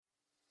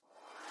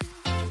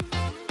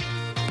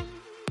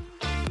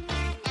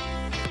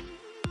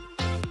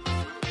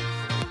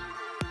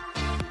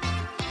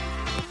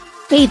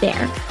Hey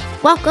there.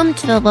 Welcome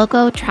to the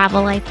Loco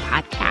Travel Life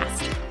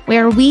podcast,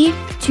 where we,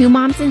 two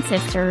moms and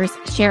sisters,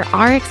 share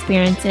our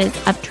experiences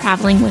of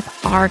traveling with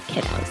our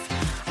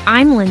kiddos.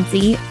 I'm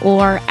Lindsay,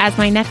 or as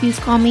my nephews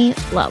call me,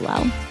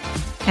 Lolo.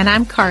 And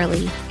I'm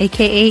Carly,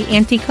 aka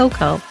Auntie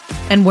Coco,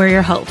 and we're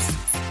your hosts.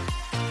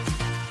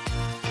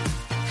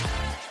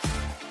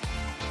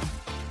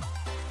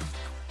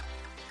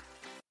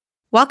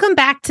 Welcome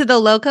back to the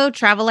Loco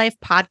Travel Life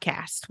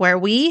podcast, where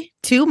we,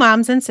 two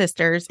moms and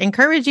sisters,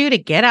 encourage you to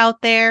get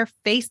out there,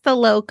 face the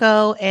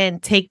loco,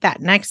 and take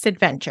that next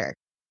adventure.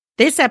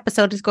 This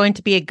episode is going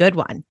to be a good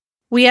one.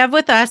 We have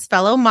with us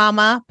fellow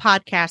mama,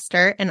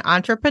 podcaster, and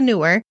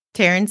entrepreneur,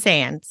 Teran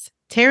Sands.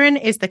 Teran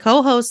is the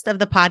co-host of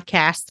the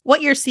podcast,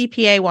 What Your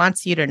CPA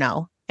Wants You to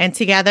Know. And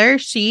together,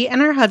 she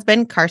and her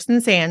husband, Carson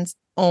Sands,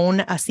 own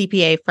a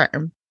CPA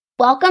firm.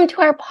 Welcome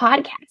to our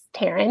podcast,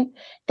 Teran.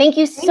 Thank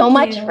you so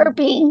much for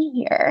being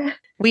here.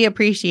 We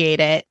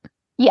appreciate it.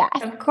 Yes.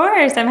 Of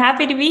course. I'm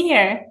happy to be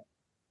here.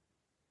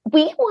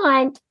 We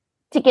want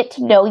to get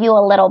to know you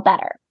a little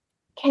better.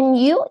 Can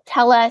you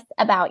tell us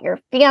about your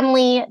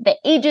family, the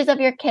ages of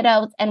your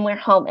kiddos, and where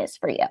home is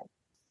for you?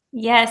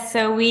 Yes.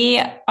 So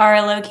we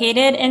are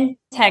located in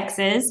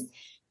Texas.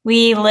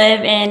 We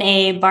live in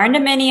a barn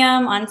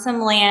dominium on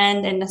some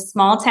land in a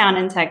small town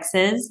in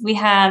Texas. We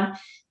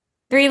have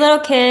 3 little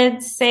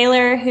kids,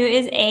 Sailor, who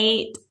is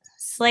 8,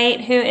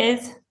 Slate, who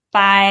is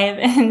 5,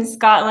 and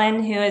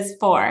Scotland, who is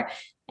 4.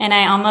 And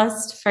I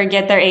almost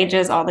forget their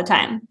ages all the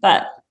time,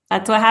 but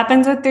that's what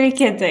happens with 3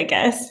 kids, I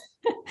guess.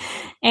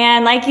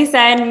 And like you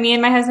said, me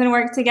and my husband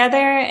work together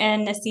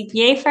in a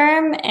CPA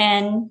firm,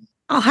 and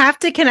I'll have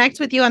to connect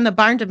with you on the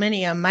barn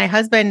dominium. My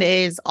husband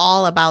is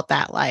all about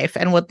that life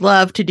and would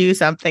love to do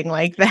something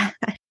like that.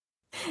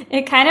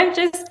 it kind of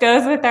just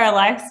goes with our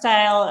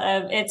lifestyle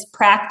of it's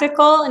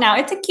practical. Now,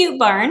 it's a cute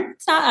barn.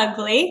 It's not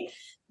ugly,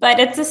 but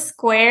it's a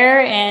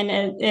square and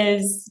it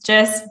is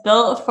just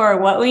built for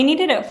what we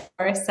needed it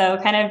for. So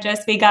kind of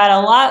just, we got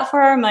a lot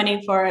for our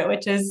money for it,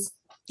 which is,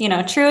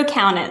 true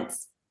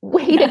accountants.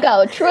 Way to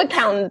go. True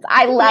accountants.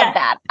 I love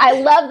that. I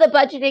love the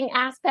budgeting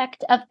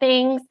aspect of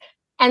things.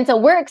 And so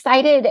we're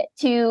excited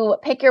to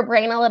pick your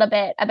brain a little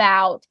bit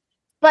about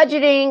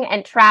budgeting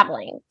and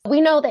traveling. We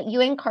know that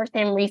you and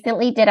Carson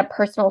recently did a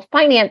personal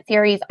finance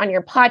series on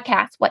your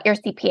podcast, What Your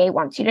CPA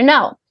Wants You to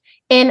Know.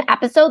 In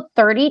episode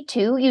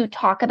 32, you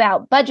talk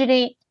about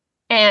budgeting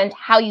and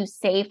how you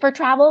save for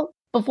travel.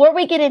 Before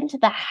we get into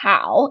the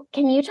how,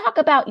 can you talk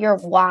about your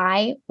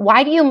why?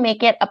 Why do you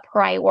make it a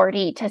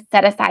priority to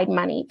set aside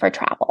money for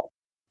travel?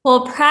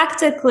 Well,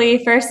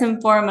 practically, first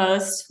and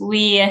foremost,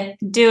 we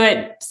do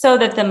it so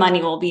that the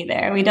money will be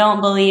there. We don't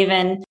believe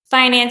in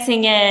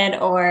financing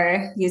it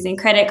or using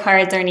credit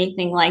cards or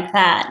anything like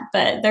that.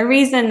 But the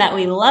reason that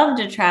we love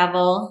to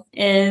travel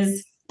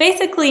is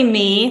basically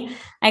me.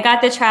 I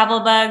got the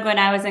travel bug when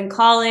I was in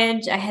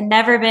college. I had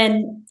never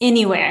been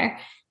anywhere.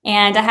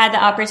 And I had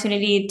the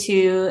opportunity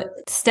to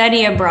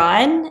study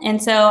abroad.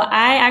 And so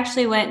I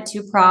actually went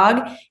to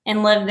Prague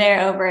and lived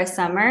there over a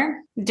summer.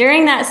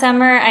 During that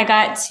summer, I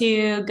got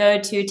to go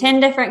to 10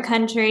 different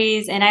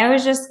countries, and I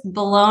was just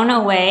blown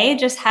away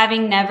just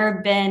having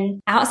never been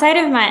outside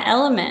of my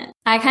element.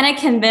 I kind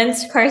of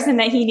convinced Carson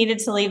that he needed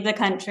to leave the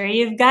country.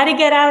 You've got to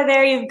get out of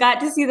there. You've got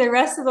to see the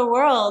rest of the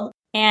world.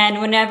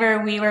 And whenever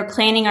we were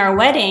planning our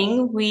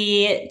wedding,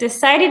 we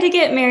decided to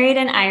get married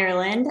in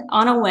Ireland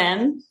on a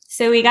whim.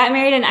 So we got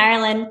married in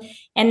Ireland,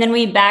 and then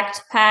we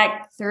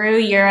backpacked through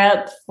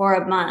Europe for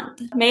a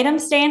month. Made him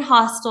stay in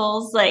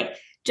hostels,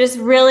 just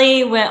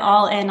really went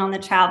all in on the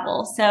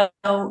travel. So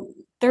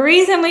the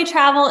reason we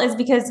travel is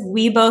because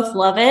we both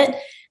love it.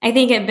 I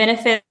think it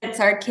benefits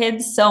our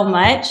kids so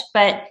much,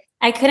 but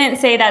I couldn't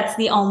say that's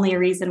the only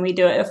reason we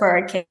do it for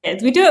our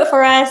kids. We do it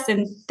for us,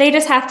 and they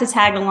just have to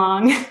tag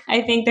along.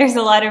 I think there's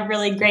a lot of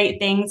really great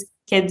things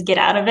kids get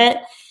out of it,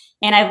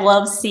 and I've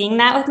loved seeing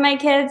that with my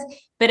kids.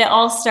 But it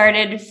all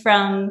started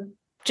from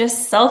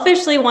just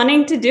selfishly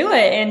wanting to do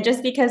it. And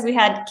just because we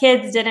had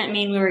kids didn't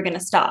mean we were going to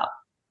stop.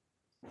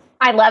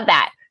 I love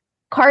that.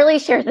 Carly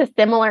shares a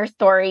similar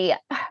story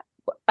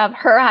of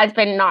her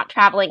husband not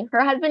traveling.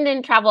 Her husband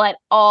didn't travel at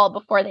all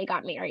before they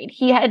got married.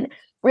 He had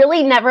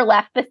really never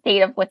left the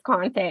state of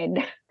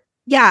Wisconsin.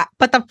 Yeah,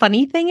 but the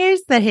funny thing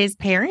is that his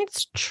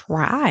parents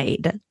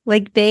tried.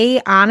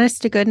 They,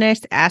 honest to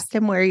goodness, asked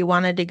him where he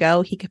wanted to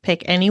go. He could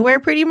pick anywhere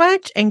pretty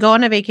much and go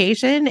on a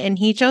vacation. And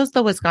he chose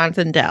the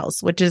Wisconsin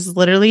Dells, which is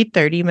literally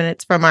 30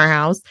 minutes from our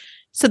house,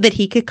 so that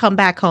he could come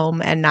back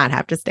home and not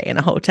have to stay in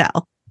a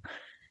hotel.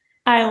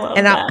 I love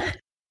that.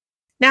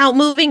 Now,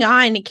 moving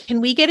on, can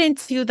we get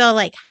into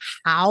the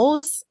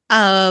hows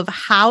of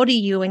how do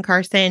you and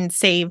Carson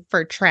save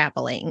for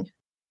traveling?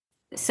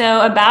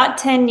 So about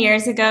 10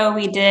 years ago,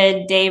 we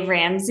did Dave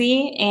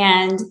Ramsey,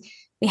 and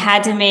we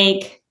had to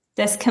make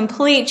this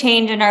complete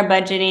change in our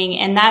budgeting.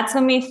 And that's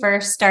when we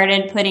first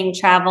started putting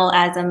travel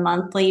as a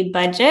monthly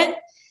budget.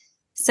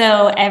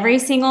 So every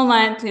single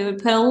month, we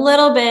would put a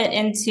little bit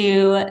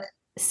into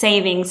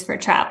savings for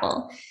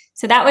travel.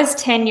 So that was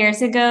 10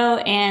 years ago.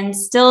 And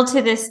still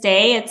to this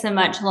day, it's a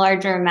much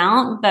larger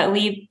amount, but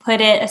we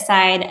put it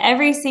aside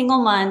every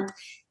single month.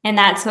 And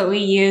that's what we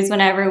use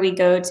whenever we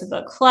go to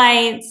book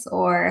flights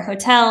or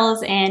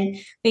hotels. And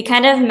we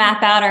kind of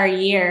map out our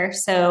year.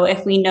 So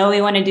if we know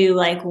we want to do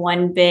like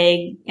one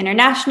big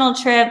international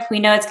trip, we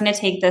know it's going to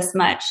take this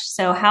much.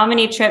 So how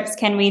many trips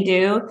can we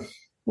do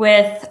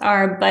with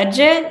our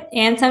budget?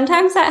 And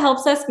sometimes that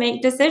helps us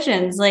make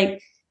decisions.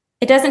 Like,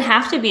 it doesn't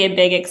have to be a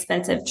big,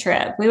 expensive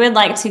trip. We would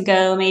like to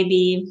go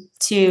maybe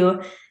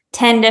to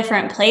 10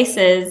 different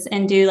places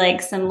and do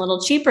like some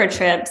little cheaper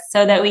trips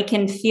so that we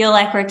can feel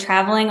like we're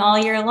traveling all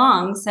year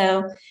long.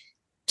 So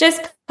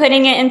just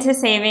putting it into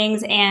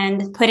savings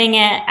and putting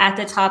it at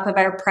the top of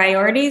our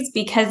priorities,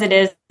 because it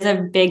is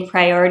a big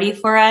priority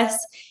for us.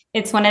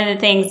 It's one of the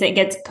things that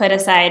gets put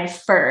aside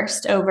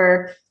first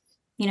over,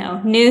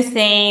 new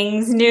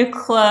things, new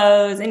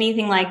clothes,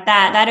 anything like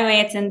that. That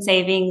way it's in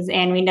savings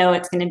and we know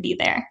it's going to be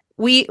there.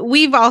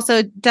 We've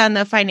also done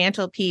the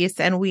financial piece,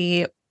 and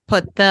we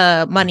put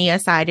the money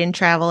aside in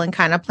travel and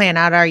kind of plan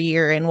out our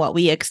year and what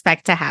we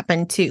expect to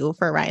happen too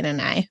for Ryan and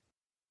I.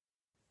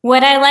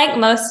 What I like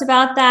most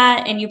about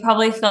that, and you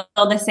probably feel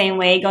the same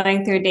way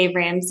going through Dave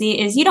Ramsey,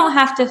 is you don't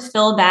have to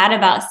feel bad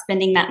about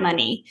spending that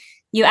money.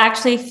 You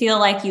actually feel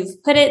like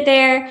you've put it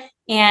there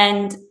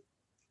and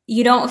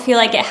you don't feel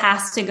like it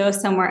has to go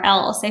somewhere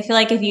else. I feel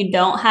like if you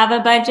don't have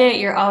a budget,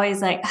 you're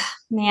always like, oh,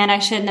 man, I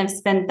shouldn't have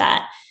spent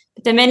that.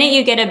 But the minute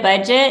you get a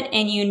budget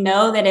and you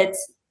know that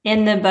it's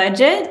in the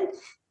budget,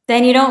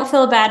 then you don't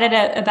feel bad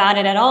about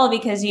it at all,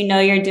 because you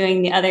know you're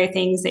doing the other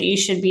things that you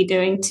should be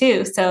doing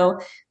too. So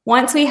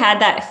once we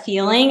had that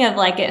feeling of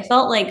like, it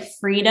felt like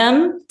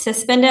freedom to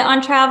spend it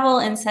on travel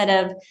instead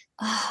of,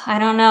 oh, I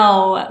don't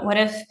know,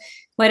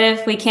 what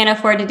if we can't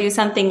afford to do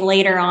something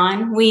later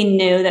on? We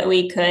knew that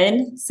we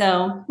could.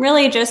 So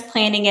really just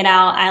planning it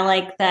out. I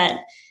like that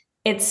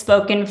it's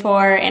spoken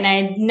for, and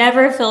I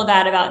never feel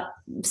bad about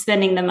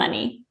spending the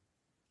money.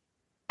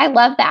 I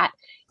love that.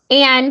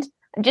 And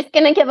I'm just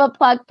going to give a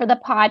plug for the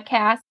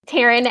podcast.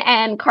 Teran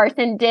and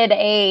Carson did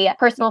a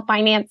personal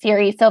finance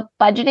series. So if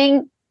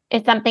budgeting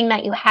is something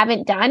that you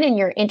haven't done and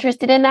you're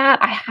interested in that,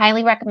 I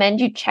highly recommend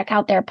you check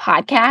out their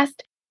podcast.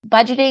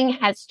 Budgeting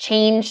has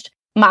changed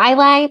my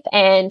life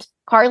and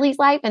Carly's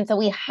life. And so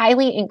we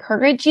highly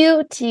encourage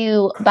you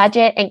to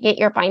budget and get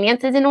your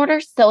finances in order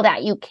so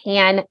that you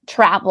can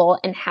travel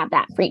and have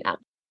that freedom.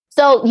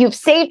 So you've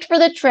saved for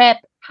the trip.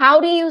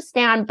 How do you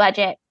stay on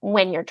budget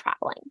when you're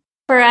traveling?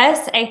 For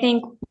us, I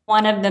think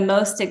one of the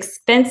most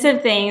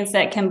expensive things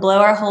that can blow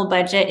our whole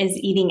budget is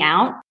eating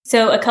out.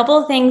 So a couple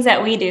of things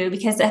that we do,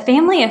 because a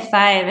family of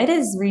 5, it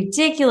is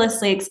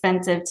ridiculously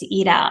expensive to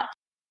eat out.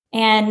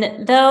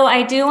 And though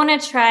I do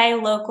want to try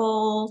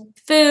local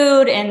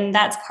food and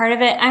that's part of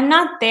it, I'm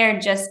not there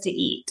just to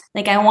eat.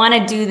 Like, I want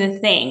to do the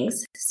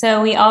things.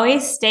 So we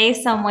always stay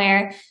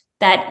somewhere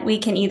that we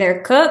can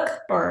either cook,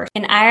 or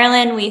in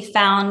Ireland, we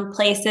found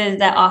places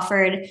that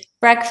offered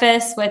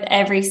breakfast with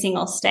every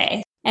single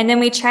stay. And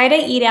then we try to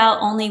eat out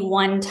only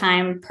one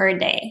time per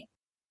day.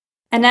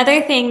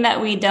 Another thing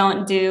that we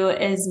don't do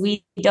is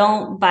we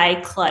don't buy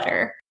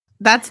clutter.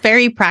 That's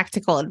very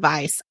practical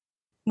advice.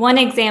 One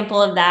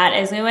example of that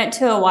is we went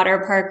to a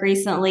water park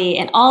recently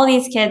and all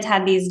these kids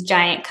had these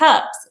giant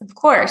cups. Of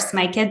course,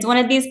 my kids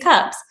wanted these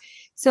cups.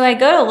 So I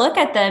go to look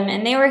at them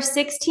and they were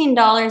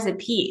 $16 a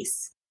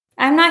piece.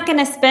 I'm not going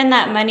to spend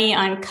that money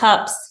on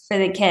cups for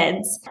the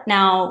kids.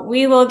 Now,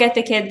 we will get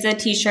the kids a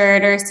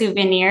t-shirt or a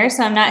souvenir.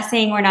 So I'm not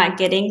saying we're not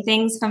getting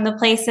things from the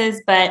places,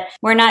 but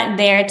we're not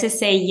there to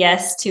say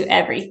yes to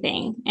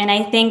everything. And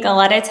I think a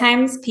lot of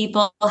times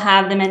people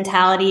have the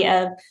mentality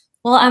of,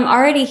 well, I'm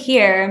already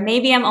here.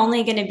 Maybe I'm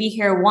only going to be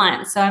here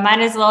once. So I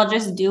might as well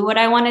just do what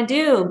I want to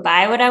do,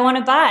 buy what I want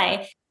to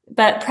buy.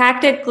 But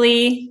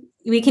practically,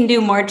 we can do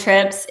more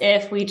trips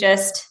if we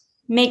just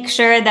make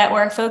sure that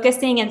we're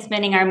focusing and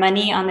spending our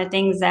money on the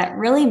things that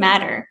really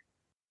matter.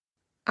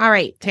 All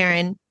right,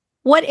 Teran,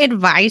 what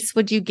advice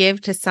would you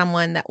give to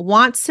someone that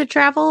wants to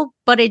travel,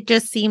 but it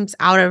just seems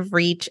out of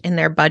reach in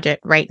their budget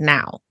right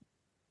now?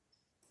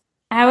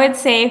 I would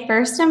say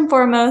first and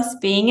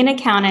foremost, being an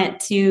accountant,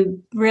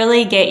 to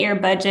really get your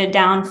budget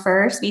down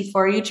first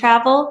before you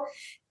travel.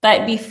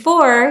 But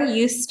before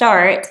you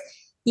start,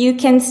 you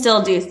can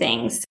still do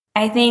things.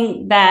 I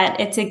think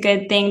that it's a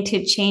good thing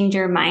to change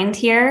your mind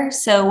here.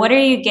 So what are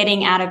you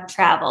getting out of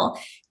travel?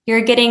 You're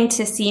getting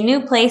to see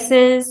new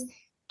places,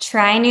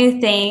 try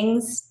new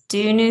things,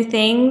 do new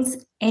things,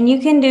 and you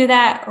can do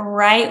that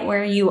right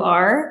where you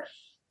are.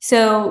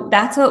 So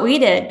that's what we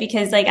did,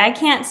 because I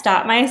can't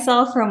stop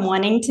myself from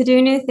wanting to do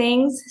new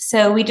things.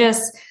 So we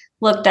just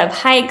looked up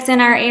hikes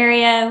in our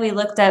area. We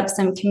looked up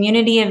some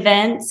community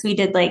events. We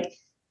did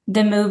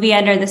the movie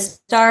Under the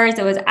Stars.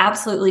 It was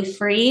absolutely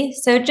free.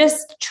 So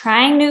just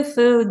trying new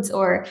foods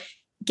or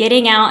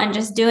getting out and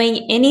just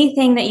doing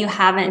anything that you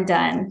haven't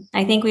done.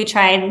 I think we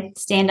tried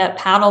stand-up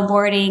paddle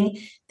boarding,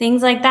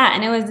 things like that.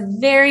 And it was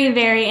very,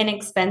 very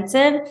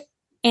inexpensive.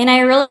 And I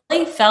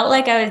really felt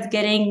like I was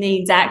getting the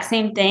exact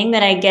same thing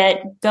that I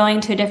get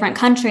going to a different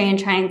country and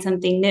trying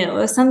something new. It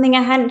was something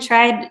I hadn't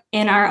tried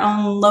in our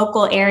own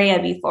local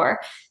area before.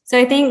 So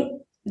I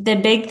think the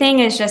big thing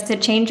is just to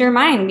change your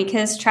mind,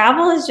 because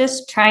travel is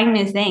just trying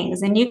new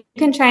things, and you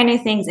can try new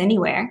things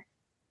anywhere.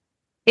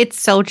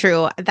 It's so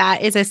true.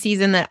 That is a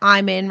season that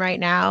I'm in right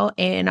now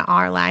in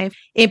our life.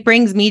 It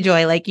brings me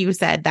joy. Like you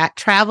said, that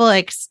travel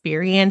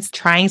experience,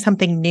 trying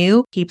something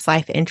new keeps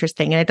life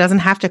interesting, and it doesn't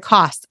have to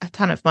cost a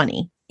ton of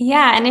money.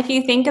 Yeah. And if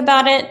you think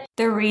about it,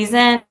 the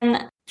reason,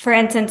 for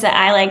instance, that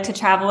I like to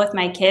travel with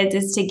my kids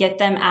is to get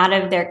them out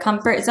of their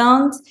comfort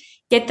zones,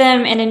 get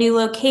them in a new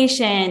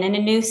location, in a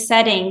new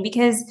setting,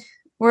 because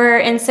we're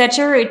in such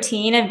a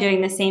routine of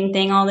doing the same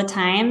thing all the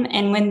time.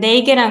 And when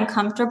they get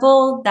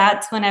uncomfortable,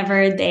 that's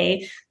whenever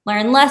they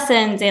learn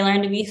lessons, they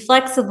learn to be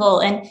flexible.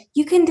 And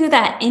you can do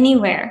that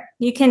anywhere.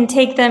 You can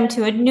take them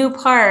to a new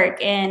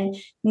park and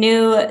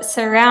new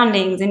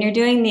surroundings, and you're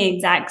doing the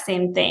exact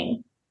same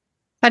thing.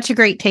 Such a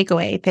great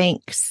takeaway.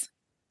 Thanks.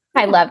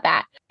 I love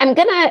that. I'm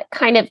going to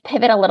kind of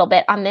pivot a little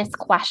bit on this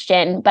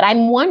question, but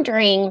I'm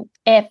wondering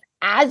if,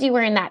 as you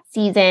were in that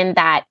season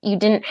that you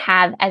didn't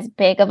have as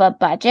big of a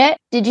budget,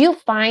 did you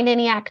find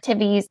any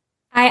activities?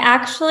 I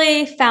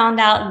actually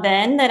found out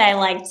then that I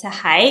like to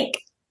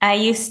hike. I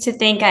used to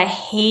think I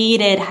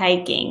hated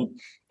hiking.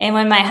 And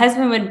when my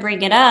husband would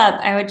bring it up,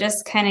 I would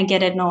just kind of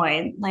get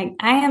annoyed. Like,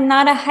 I am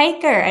not a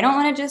hiker. I don't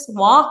want to just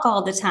walk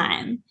all the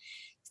time.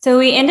 So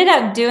we ended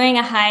up doing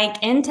a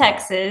hike in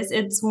Texas.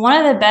 It's one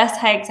of the best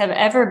hikes I've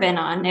ever been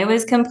on. It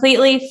was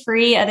completely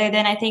free, other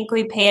than I think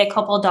we paid a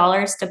couple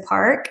dollars to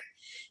park.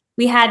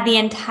 We had the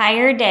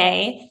entire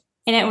day,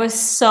 and it was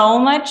so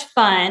much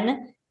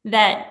fun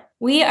that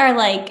we are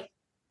like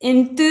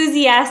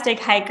enthusiastic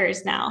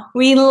hikers now.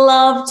 We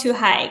love to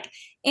hike.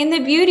 And the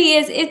beauty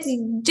is it's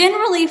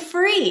generally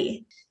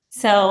free.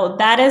 So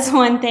that is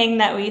one thing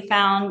that we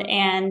found.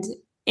 And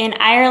in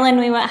Ireland,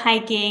 we went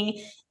hiking.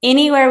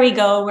 Anywhere we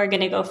go, we're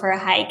going to go for a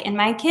hike. And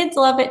my kids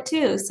love it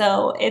too.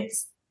 So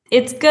it's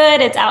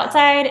good. It's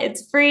outside.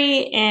 It's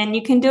free. And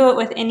you can do it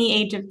with any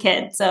age of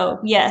kid. So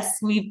yes,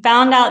 we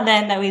found out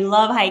then that we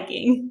love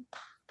hiking.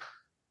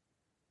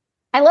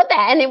 I love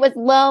that. And it was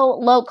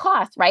low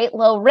cost, right?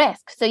 Low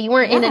risk. So you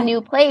weren't in a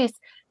new place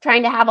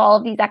trying to have all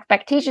of these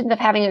expectations of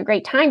having a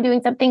great time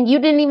doing something you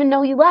didn't even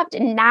know you loved.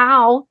 And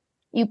now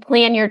you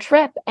plan your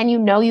trip and you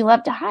know you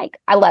love to hike.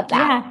 I love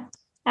that. Yeah,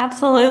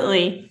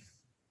 absolutely.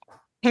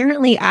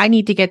 Apparently, I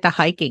need to get the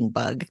hiking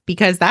bug,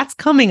 because that's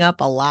coming up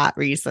a lot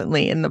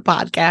recently in the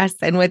podcast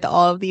and with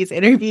all of these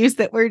interviews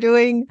that we're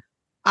doing.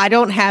 I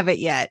don't have it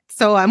yet,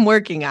 so I'm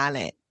working on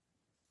it.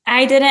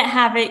 I didn't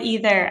have it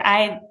either.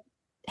 I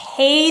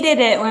hated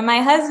it when my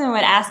husband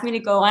would ask me to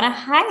go on a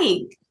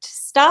hike.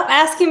 Just stop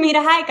asking me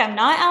to hike. I'm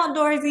not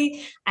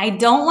outdoorsy. I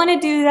don't want to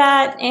do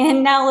that.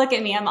 And now look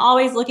at me. I'm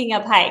always looking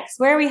up hikes.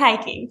 Where are we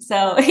hiking?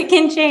 So it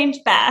can change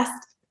fast.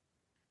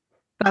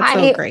 That's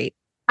so great.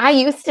 I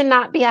used to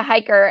not be a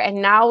hiker,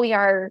 and now we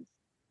are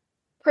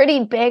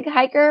pretty big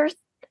hikers.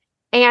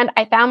 And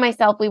I found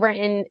myself, we were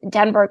in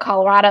Denver,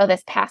 Colorado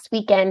this past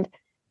weekend,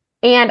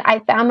 and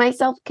I found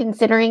myself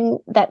considering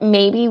that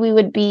maybe we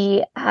would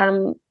be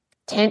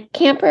tent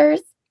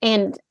campers.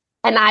 And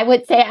I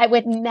would say I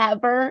would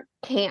never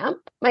camp.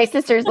 My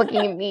sister's looking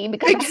at me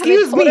because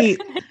excuse me.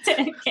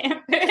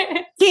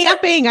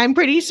 Camping. I'm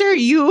pretty sure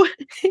you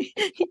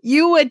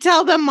would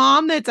tell the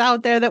mom that's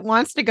out there that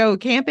wants to go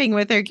camping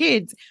with her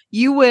kids.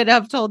 You would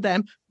have told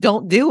them,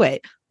 don't do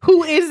it.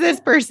 Who is this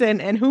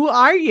person and who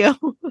are you?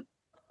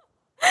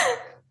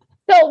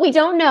 So we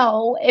don't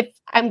know if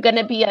I'm going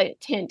to be a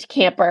tent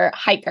camper,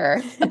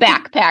 hiker, a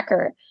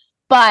backpacker,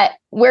 but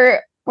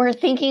we're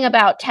thinking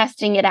about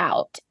testing it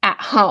out at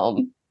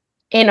home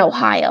in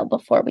Ohio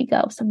before we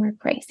go somewhere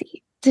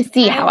crazy to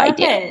see how I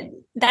do. It.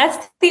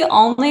 That's the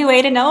only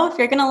way to know if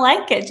you're going to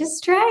like it.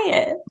 Just try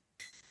it.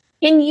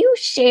 Can you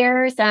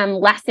share some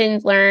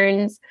lessons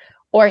learned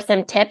or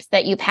some tips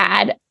that you've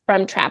had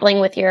from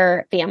traveling with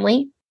your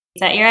family?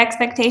 Set your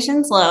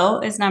expectations low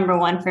is number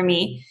one for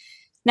me.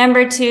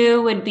 Number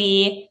two would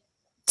be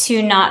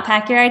to not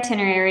pack your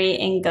itinerary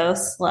and go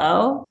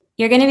slow.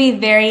 You're going to be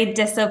very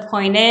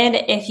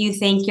disappointed if you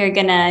think you're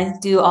going to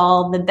do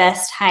all the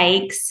best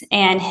hikes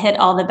and hit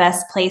all the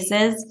best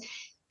places,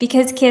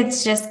 because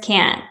kids just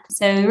can't.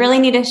 So you really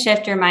need to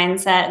shift your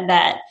mindset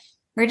that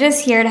we're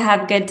just here to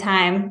have a good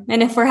time.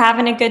 And if we're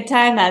having a good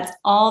time, that's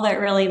all that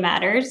really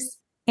matters.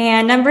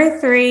 And number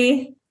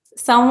three,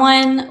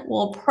 someone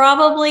will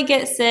probably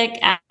get sick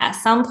at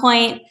some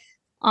point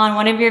on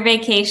one of your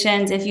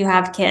vacations if you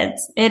have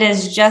kids. It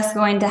is just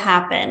going to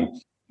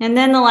happen. And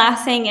then the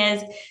last thing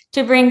is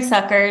to bring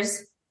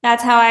suckers.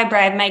 That's how I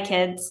bribe my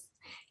kids.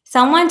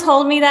 Someone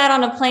told me that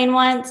on a plane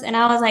once, and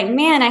I was like,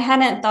 man, I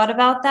hadn't thought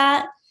about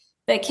that.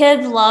 But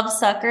kids love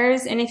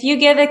suckers. And if you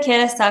give a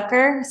kid a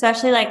sucker,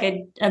 especially like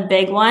a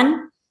big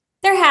one,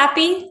 they're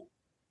happy.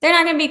 They're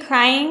not going to be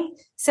crying.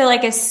 So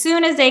like as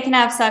soon as they can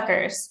have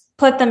suckers,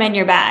 put them in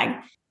your bag.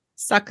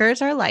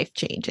 Suckers are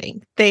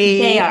life-changing.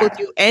 They will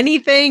do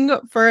anything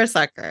for a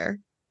sucker.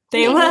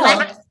 They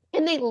will.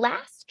 And they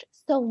last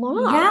so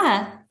long.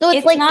 Yeah. So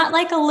it's like not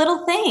like a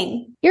little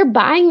thing. You're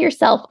buying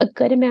yourself a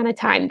good amount of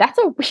time. That's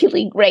a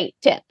really great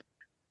tip.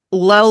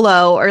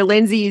 Lolo, or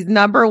Lindsay's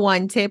number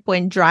one tip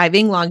when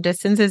driving long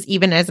distances,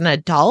 even as an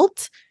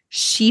adult,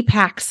 she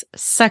packs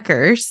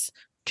suckers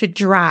to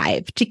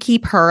drive to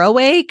keep her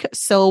awake.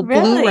 So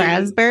blue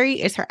raspberry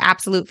is her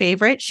absolute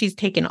favorite. She's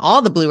taken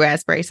all the blue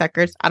raspberry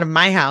suckers out of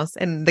my house,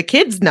 and the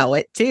kids know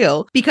it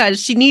too,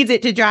 because she needs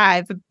it to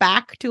drive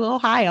back to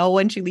Ohio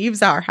when she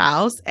leaves our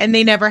house, and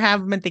they never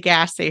have them at the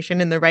gas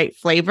station in the right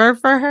flavor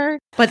for her.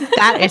 But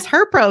that is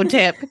her pro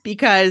tip,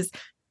 because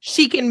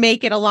she can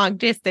make it a long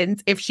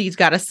distance if she's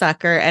got a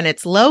sucker, and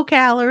it's low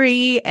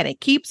calorie and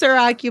it keeps her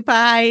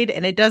occupied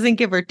and it doesn't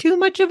give her too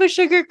much of a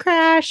sugar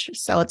crash.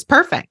 So it's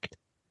perfect.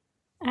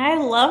 I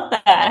love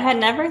that. I had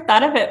never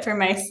thought of it for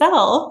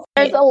myself.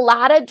 There's a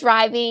lot of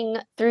driving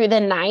through the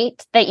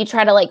night that you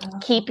try to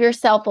keep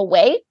yourself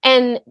awake,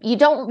 and you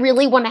don't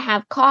really want to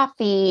have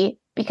coffee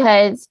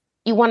because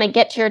you want to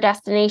get to your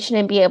destination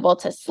and be able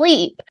to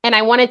sleep. And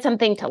I wanted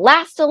something to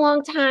last a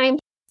long time.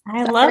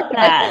 I love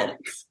that.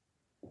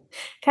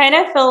 Kind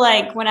of feel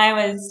like when I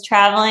was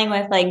traveling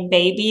with like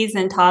babies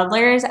and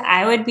toddlers,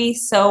 I would be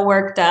so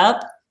worked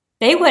up.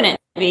 They wouldn't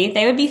be.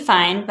 They would be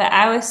fine. But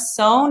I was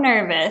so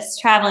nervous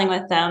traveling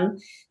with them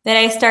that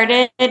I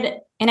started,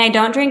 and I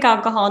don't drink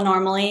alcohol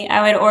normally.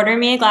 I would order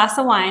me a glass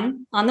of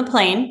wine on the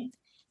plane.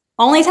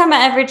 Only time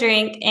I ever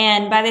drink.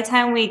 And by the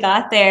time we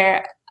got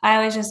there,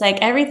 I was just like,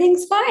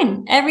 everything's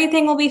fine.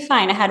 Everything will be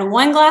fine. I had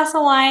one glass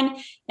of wine,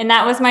 and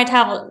that was my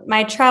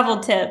travel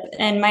tip.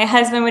 And my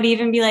husband would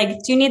even be like,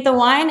 do you need the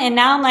wine? And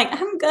now I'm like,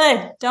 I'm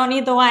good. Don't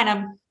need the wine.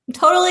 I'm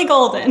totally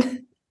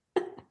golden.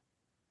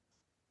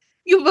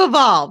 You've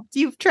evolved.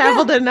 You've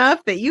traveled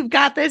enough that you've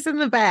got this in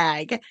the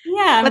bag.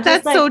 Yeah. But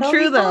that's so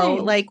true though.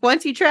 Like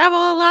once you travel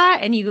a lot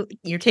and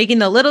you're taking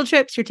the little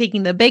trips, you're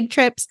taking the big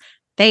trips,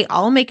 they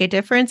all make a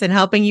difference in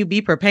helping you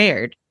be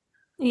prepared.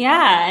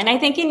 Yeah. And I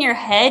think in your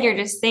head, you're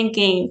just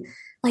thinking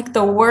like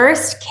the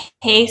worst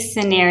case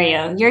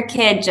scenario, your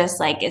kid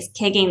just like is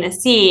kicking the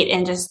seat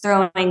and just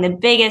throwing the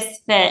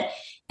biggest fit.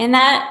 And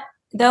that,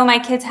 though my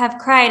kids have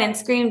cried and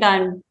screamed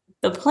on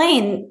the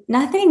plane,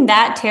 nothing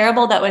that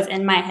terrible that was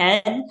in my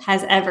head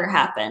has ever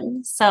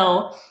happened.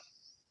 So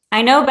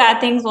I know bad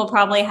things will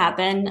probably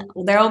happen.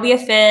 There will be a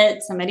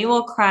fit. Somebody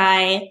will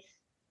cry.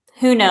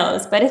 Who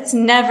knows? But it's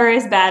never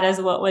as bad as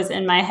what was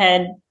in my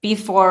head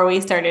before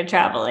we started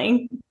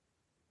traveling.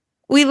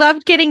 We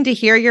loved getting to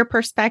hear your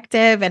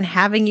perspective and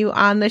having you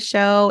on the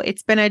show.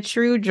 It's been a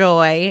true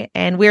joy,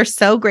 and we're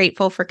so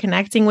grateful for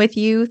connecting with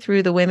you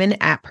through the Women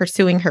at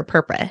Pursuing Her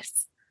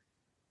Purpose.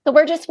 So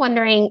we're just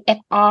wondering if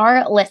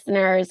our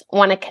listeners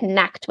want to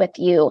connect with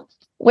you.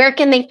 Where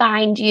can they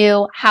find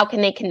you? How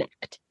can they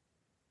connect?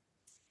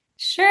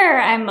 Sure.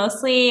 I'm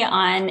mostly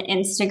on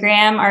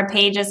Instagram. Our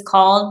page is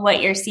called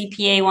What Your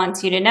CPA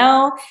Wants You to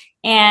Know.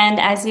 And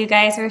as you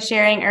guys were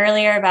sharing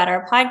earlier about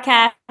our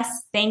podcast,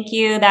 thank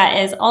you. That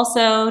is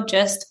also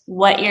just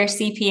What Your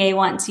CPA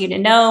Wants You to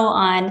Know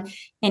on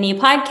any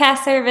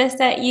podcast service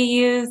that you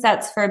use.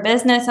 That's for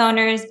business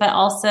owners, but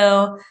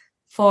also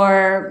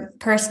for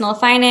personal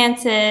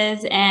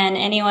finances and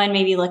anyone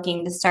maybe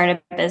looking to start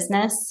a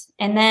business.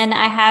 And then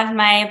I have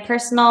my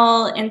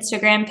personal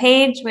Instagram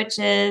page, which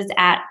is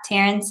at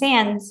Teran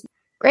Sands.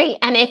 Great.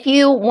 And if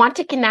you want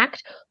to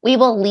connect, we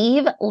will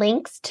leave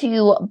links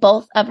to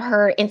both of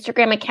her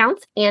Instagram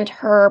accounts and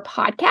her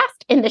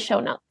podcast in the show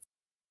notes.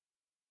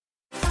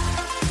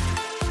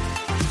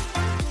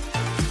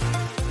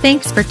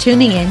 Thanks for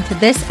tuning in to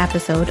this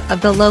episode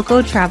of the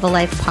Loco Travel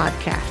Life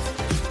podcast.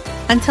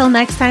 Until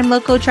next time,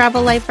 Loco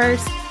Travel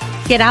Lifers,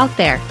 get out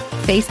there,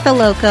 face the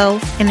loco,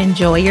 and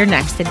enjoy your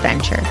next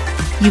adventure.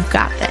 You've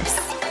got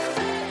this.